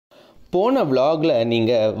போன vlogல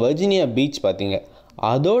நீங்கள் வர்ஜீனியா பீச் பார்த்தீங்க.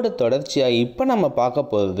 அதோட தொடர்ச்சியாக இப்போ நம்ம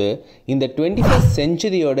பார்க்க போகிறது இந்த 21st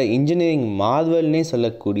செஞ்சுரியோட இன்ஜினியரிங் மார்வல்னே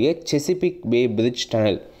சொல்லக்கூடிய Chesapeake Bay Bridge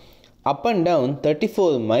tunnel. Up and down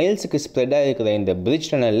 34 மைல்ஸுக்கு ஸ்ப்ரெட்டாக இருக்கிற இந்த பிரிட்ஜ்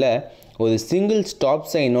டனலில் ஒரு சிங்கிள் ஸ்டாப்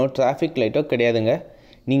சைனோ டிராஃபிக் லைட்டோ கிடையாதுங்க.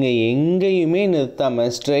 நீங்கள் எங்கேயுமே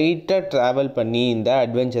நிறுத்தாமல் ஸ்ட்ரைட்டாக ட்ராவல் பண்ணி இந்த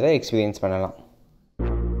அட்வென்ச்சரை எக்ஸ்பீரியன்ஸ் பண்ணலாம்.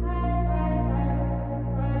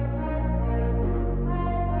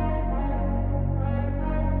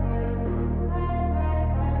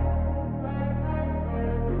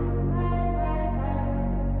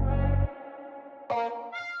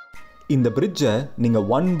 இந்த பிரிட்ஜை நீங்கள்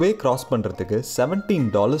ஒன் வே கிராஸ் பண்ணுறதுக்கு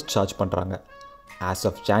 $17 சார்ஜ் பண்ணுறாங்க. As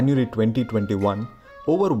of January 2021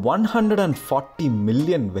 over 140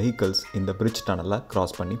 million vehicles இந்த பிரிட்ஜ் டனலில்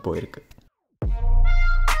கிராஸ் பண்ணி போயிருக்கு.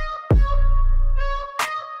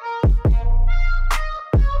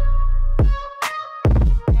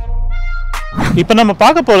 இப்போ நம்ம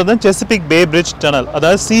பார்க்க போகிறது Chesapeake Bay Bridge Tunnel,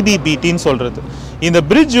 அதாவது CBBTன்னு சொல்கிறது. இந்த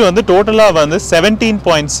பிரிட்ஜ் வந்து டோட்டலாக வந்து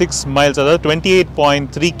 17.6 மைல்ஸ், அதாவது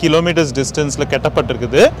 28.3 கிலோமீட்டர்ஸ் டிஸ்டன்ஸில்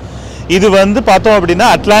கட்டப்பட்டிருக்குது. இது வந்து பார்த்தோம் அப்படின்னா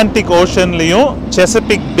அட்லாண்டிக் ஓஷன்லேயும்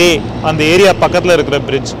Chesapeake Bay அந்த ஏரியா பக்கத்தில் இருக்கிற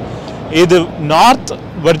பிரிட்ஜ். இது நார்த்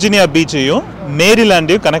வர்ஜீனியா பீச்சையும்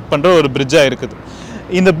மேரிலாண்டையும் கனெக்ட் பண்ணுற ஒரு பிரிட்ஜாக இருக்குது.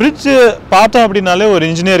 இந்த பிரிட்ஜ் பார்த்தோம் அப்படின்னாலே ஒரு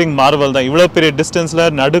இன்ஜினியரிங் மார்வல் தான். இவ்வளோ பெரிய டிஸ்டன்ஸில்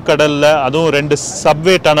நடுக்கடலில் அதுவும் 2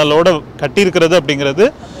 சப்வே டனலோடு கட்டியிருக்கிறது அப்படிங்கிறது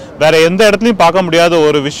வேறு எந்த இடத்துலையும் பார்க்க முடியாத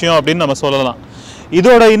ஒரு விஷயம் அப்படின்னு நம்ம சொல்லலாம்.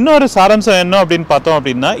 இதோட இன்னொரு சாராம்சம் என்ன அப்படின்னு பார்த்தோம்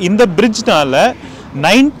அப்படின்னா, இந்த பிரிட்ஜ்னால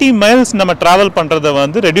 90 மைல்ஸ் நம்ம ட்ராவல் பண்ணுறதை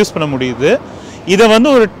வந்து ரெடியூஸ் பண்ண முடியுது. இதை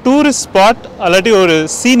வந்து ஒரு டூரிஸ்ட் ஸ்பாட் அல்லாட்டி ஒரு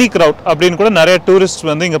சீனிக் ரவுட் அப்படின்னு கூட நிறைய டூரிஸ்ட்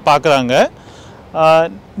வந்து இங்கே பார்க்குறாங்க.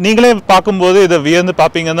 நீங்களே பார்க்கும்போது இதை வியந்து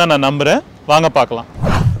பார்ப்பீங்கன்னு தான் நான் நம்புகிறேன். வாங்க பார்க்கலாம்.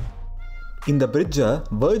 இந்த பிரிட்ஜை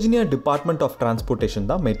வர்ஜீனியா டிபார்ட்மெண்ட் ஆஃப் டிரான்ஸ்போர்ட்டேஷன்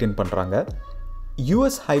தான் மெயின்டைன் பண்ணுறாங்க.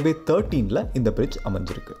 US ஹைவே 13ல் இந்த பிரிட்ஜ்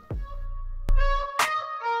அமைஞ்சிருக்கு.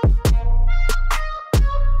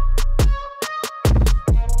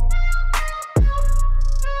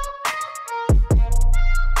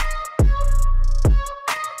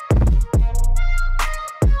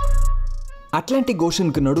 அட்லாண்டிக்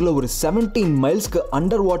ஓஷனுக்கு நடுவில் ஒரு 17 மைல்ஸ்க்கு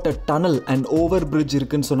under water tunnel and over bridge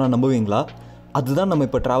இருக்குன்னு சொன்னால் நம்புவீங்களா? அதுதான் நம்ம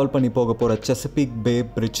இப்போ ட்ராவல் பண்ணி போக போகிற Chesapeake Bay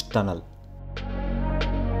Bridge டனல்.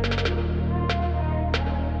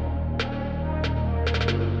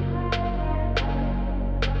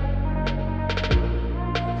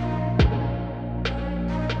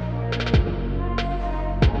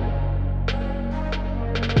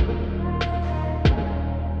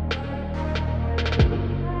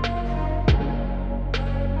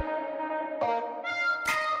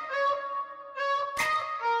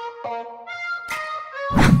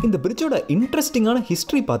 இந்த பிரிட்ஜோட இன்ட்ரெஸ்டிங்கான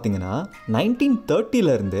ஹிஸ்ட்ரி பார்த்தீங்கன்னா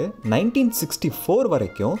 1930லேருந்து 1964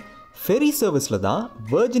 வரைக்கும் ஃபெரி சர்வீஸில் தான்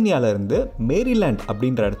வர்ஜீனியாவிலேருந்து மேரிலாண்ட்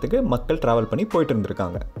அப்படின்ற இடத்துக்கு மக்கள் ட்ராவல் பண்ணி போயிட்டு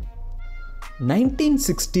இருந்திருக்காங்க.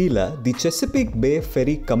 1960ல் தி Chesapeake Bay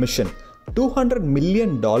Ferry Commission $200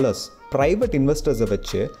 million private இன்வெஸ்டர்ஸை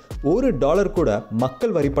வச்சு $1 கூட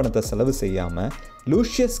மக்கள் வரி பணத்தை செலவு செய்யாமல்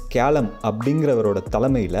லூஷியஸ் கேலம் அப்படிங்கிறவரோட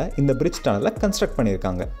தலைமையில் இந்த பிரிட்ஜ் டனலை கன்ஸ்ட்ரக்ட்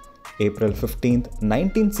பண்ணியிருக்காங்க. April 15th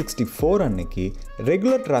 1964 அன்னைக்கு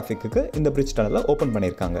ரெகுலர் டிராஃபிக்கு இந்த பிரிட்ஜ் டனலை ஓப்பன்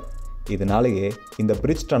பண்ணியிருக்காங்க. இதனாலேயே இந்த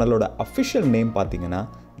பிரிட்ஜ் டனலோட அஃபிஷியல் நேம் பார்த்தீங்கன்னா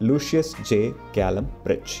லூஷியஸ் ஜே கேலம்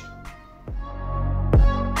பிரிட்ஜ்.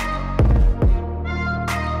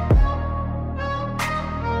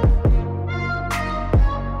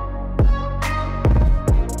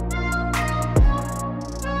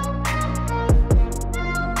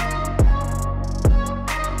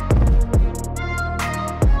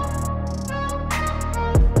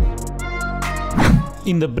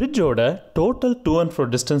 இந்த பிரிட்ஜோட டோட்டல் டூ அண்ட் ஃப்ரோ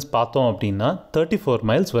டிஸ்டன்ஸ் பார்த்தோம் அப்படின்னா 34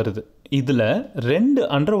 மைல்ஸ் வருது. இதில் 2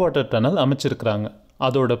 அண்டர் வாட்டர் டனல் அமைச்சிருக்கிறாங்க.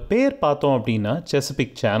 அதோட பேர் பார்த்தோம் அப்படின்னா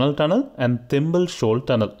Chesapeake Channel Tunnel and Thimble Shoal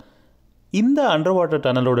Tunnel. இந்த under water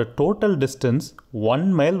டனலோட total distance 1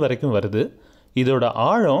 mile வரைக்கும் வருது. இதோட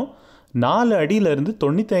ஆழம் 4 அடியிலேருந்து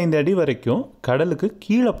 95 அடி வரைக்கும் கடலுக்கு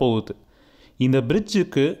கீழே போகுது. இந்த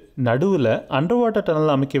பிரிட்ஜுக்கு நடுவில் அண்டர் வாட்டர்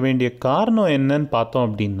டனல் அமைக்க வேண்டிய காரணம் என்னன்னு பார்த்தோம்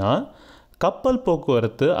அப்படின்னா, கப்பல்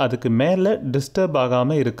போக்குவரத்து அதுக்கு மேலே டிஸ்டர்ப்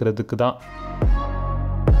ஆகாமல் இருக்கிறதுக்கு தான்.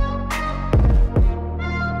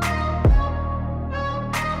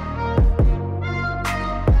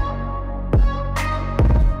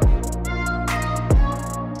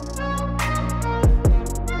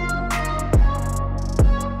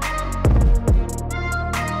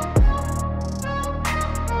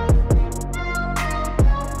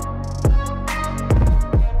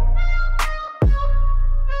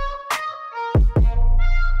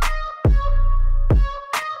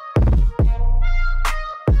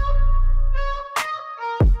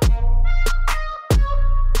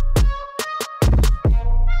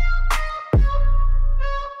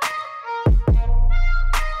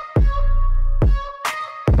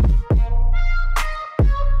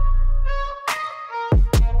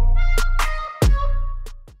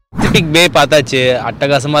 செசிபிக் பே பார்த்தாச்சு,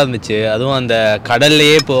 அட்டகாசமாக இருந்துச்சு. அதுவும் அந்த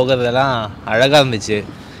கடல்லையே போகிறதெல்லாம் அழகாக இருந்துச்சு.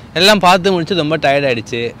 எல்லாம் பார்த்து முடிச்சு ரொம்ப டயர்ட்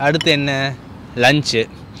ஆகிடுச்சு. அடுத்து என்ன, லஞ்சு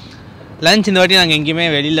இந்த வாட்டி நாங்கள் எங்கேயுமே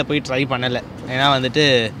வெளியில் போய் ட்ரை பண்ணலை. ஏன்னா வந்துட்டு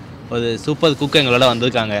ஒரு சூப்பர் குக் எங்களோட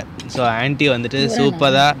வந்திருக்காங்க. ஸோ ஆன்ட்டி வந்துட்டு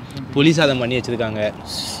சூப்பராக புளி சாதம் பண்ணி வச்சுருக்காங்க.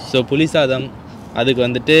 ஸோ புளி சாதம், அதுக்கு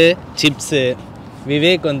வந்துட்டு சிப்ஸு,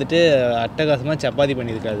 விவேக் வந்துட்டு அட்டகாசமாக சப்பாத்தி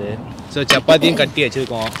பண்ணியிருக்காரு. ஸோ சப்பாத்தியும் கட்டி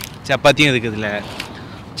வச்சுருக்கோம், சப்பாத்தியும் இருக்குதுல.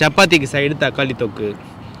 சப்பாத்திக்கு சைடு தக்காளி தொக்கு.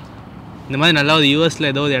 இந்த மாதிரி நல்லா ஒரு யூஎஸில்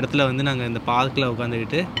ஏதோ ஒரு இடத்துல வந்து நாங்கள் இந்த பார்க்கில்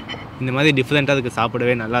உட்காந்துக்கிட்டு இந்த மாதிரி டிஃப்ரெண்ட்டாக அதுக்கு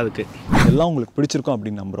சாப்பிடவே நல்லா இருக்குது. இதெல்லாம் உங்களுக்கு பிடிச்சிருக்கும்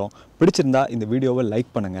அப்படின்னு நம்புகிறோம். பிடிச்சிருந்தா இந்த வீடியோவை லைக்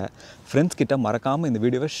பண்ணுங்கள், ஃப்ரெண்ட்ஸ் கிட்ட மறக்காமல் இந்த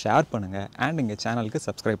வீடியோவை ஷேர் பண்ணுங்கள், அண்ட் எங்கள் சேனலுக்கு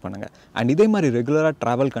சப்ஸ்கிரைப் பண்ணுங்கள். அண்ட் இதே மாதிரி ரெகுலராக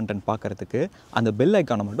ட்ராவல் கண்டென்ட் பார்க்குறதுக்கு அந்த பெல்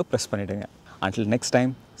ஐக்கானை மட்டும் ப்ரெஸ் பண்ணிவிடுங்க. Until next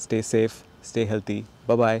time, stay safe, stay healthy.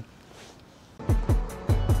 Bye-bye.